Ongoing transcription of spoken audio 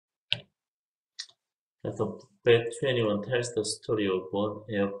The book 21 tells the story of an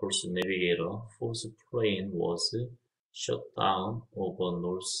Air Force navigator whose plane was shot down over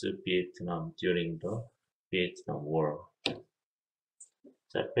North Vietnam during the Vietnam War.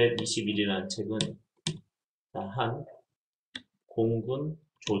 자, 121이라는 책은 한 공군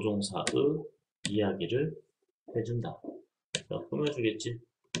조종사의 이야기를 해준다. 자, 꾸며주겠지?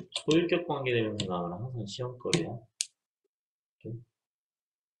 소유격 관계대명사 나오면 항상 시험거리야.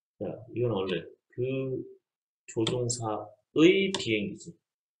 자, 이건 원래 그 조종사의 비행기지.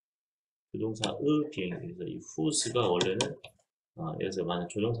 조종사의 비행기. 그래서 이 whose가 원래는 여기서 만약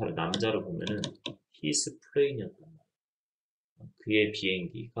조종사를 남자로 보면은 his plane이었단 말이야. 그의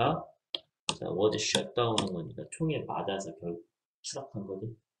비행기가 자, was shot down한 거니까 총에 맞아서 결국 추락한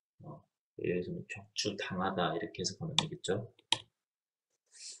거지. 여기서는 격추 당하다 이렇게 해석하면 되겠죠.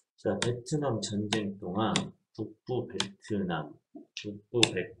 자, 베트남 전쟁 동안 북부 베트남에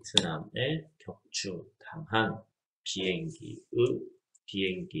격추당한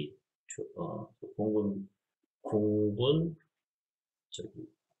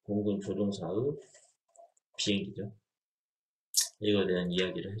공군 조종사의 비행기죠. 이거에 대한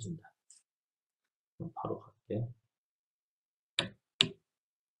이야기를 해준다. 그럼 바로 갈게.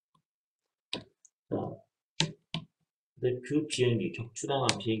 자, 근데 그 비행기, 격추당한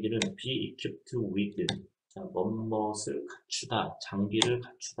비행기를 be equipped with, 자, 멋을 갖추다, 장비를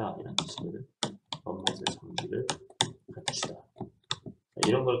갖추다 이런 뜻이거든. 멋을 장비를 갖추다. 자,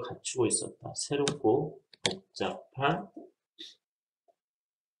 이런 걸 갖추고 있었다. 새롭고 복잡한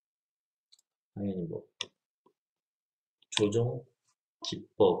당연히 뭐 조종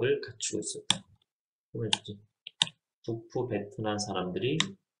기법을 갖추고 있었다. 보여주지. 북부 베트남 사람들이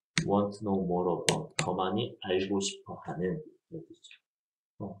want to know more about, 더 많이 알고 싶어 하는 뜻이죠.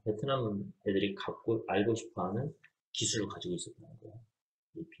 베트남 애들이 알고 싶어 하는 기술을 가지고 있었다는 거야.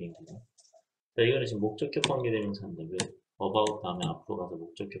 이 비행기가. 자, 이거는 지금 목적격 관계대명사인데 왜 about 다음에 앞으로 가서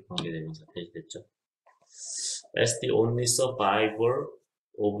목적격 관계대명사 대신됐죠? As the only survivor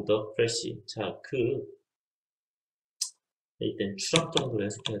of the crash. 자, 이땐 추락 정도로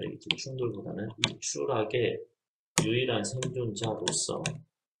해석해야 되겠지. 충돌보다는 이 추락의 유일한 생존자로서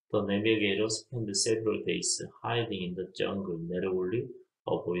The navigator spent several days hiding in the jungle, narrowly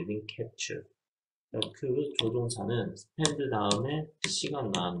avoiding capture. 그 조종사는 spend 다음에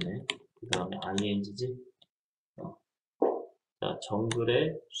시간 나왔네. 그 다음에 ing지. 자,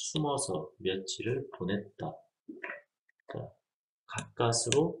 정글에 숨어서 며칠을 보냈다. 자,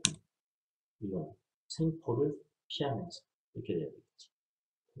 가까스로 이거 생포를 피하면서 이렇게 돼야 되겠지.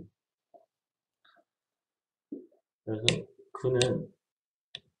 그래서 그는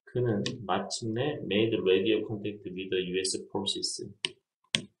마침내 made radio contact with the US forces.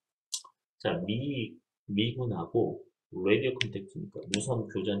 자, 미군하고 radio contact니까 무선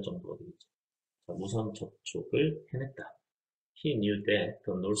교전 정도가 되겠죠. 자, 무선 접촉을 해냈다. He knew that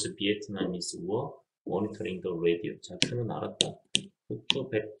the North Vietnamese were monitoring the radio. 자, 그는 알았다. 북부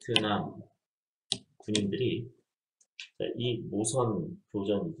베트남 군인들이 자, 이 무선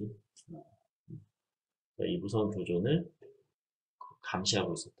교전이지. 자, 이 무선 교전을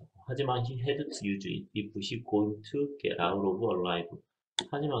감시하고 있었다. 하지만 he had to use it if he going to get out of alive.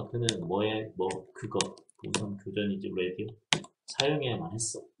 하지만 그는 그거 무선 교전이지 라디오 사용해야만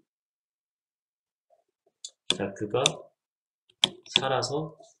했어. 자, 그가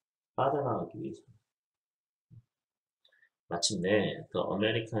살아서 빠져나가기 위해서. 마침내 the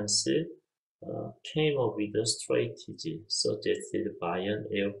Americans came up with a strategy suggested by an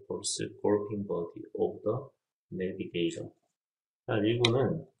Air Force golfing buddy of the navigator. 자,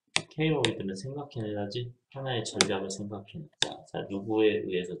 일본은 came up with는 생각해내야지. 하나의 전략을 생각해냈다. 자, 누구에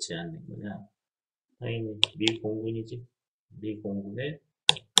의해서 제안된 거냐? 당연히 미 공군이지. 미 공군의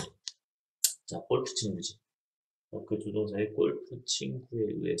자, 골프 친구지. 그 조종사의 골프 친구에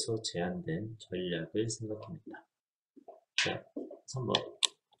의해서 제안된 전략을 생각해냈다. 자, 3번.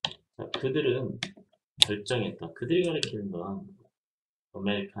 자, 그들은 결정했다. 그들이 가리키는 건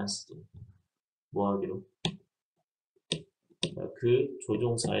아메리칸스지. 뭐 하기로? 자, 그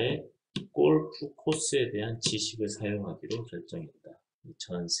조종사의 골프 코스에 대한 지식을 사용하기로 결정했다.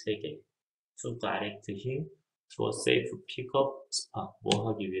 전 세계. To direct him to a safe pickup spot. 뭐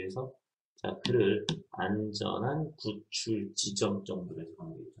하기 위해서? 자, 그를 안전한 구출 지점 정도로 해서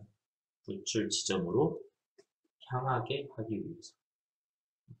가는 거죠. 구출 지점으로 향하게 하기 위해서.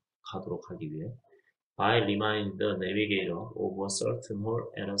 가도록 하기 위해. By reminding the navigator of a certain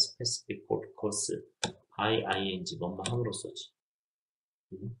hole at a specific course. by ing, 뭐뭐 함으로써지.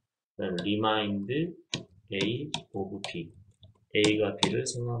 remind A of B. A가 B를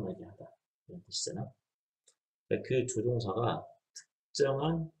생각나게 하다. 이런 뜻이잖아. 그 조종사가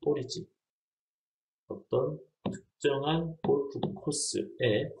특정한 홀이지. 어떤 특정한 골프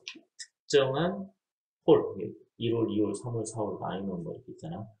코스에 특정한 홀, 1홀, 2홀, 3홀, 4홀, 9홀 뭐 이렇게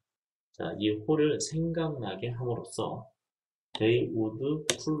있잖아. 자, 이 홀을 생각나게 함으로써 they would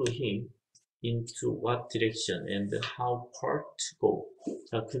pull him into what direction and how far to go.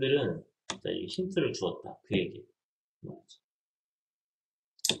 자, 그들은 자, 이 힌트를 주었다. 그 얘기.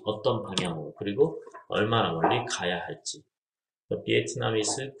 어떤 방향으로 그리고 얼마나 멀리 가야 할지. The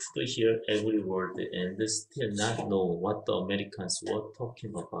Vietnamese could hear every word and still not know what the Americans were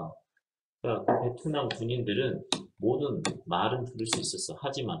talking about. 그러니까 그 베트남 군인들은 모든 말은 들을 수 있었어.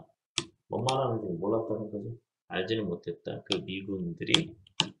 하지만 뭔 말하는지 몰랐다는 거지. 알지는 못했다. 그 미군들이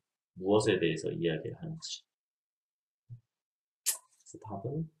무엇에 대해서 이야기를 하는지. 그래서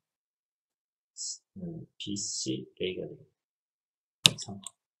답은 B, C, A가 되겠다. 3.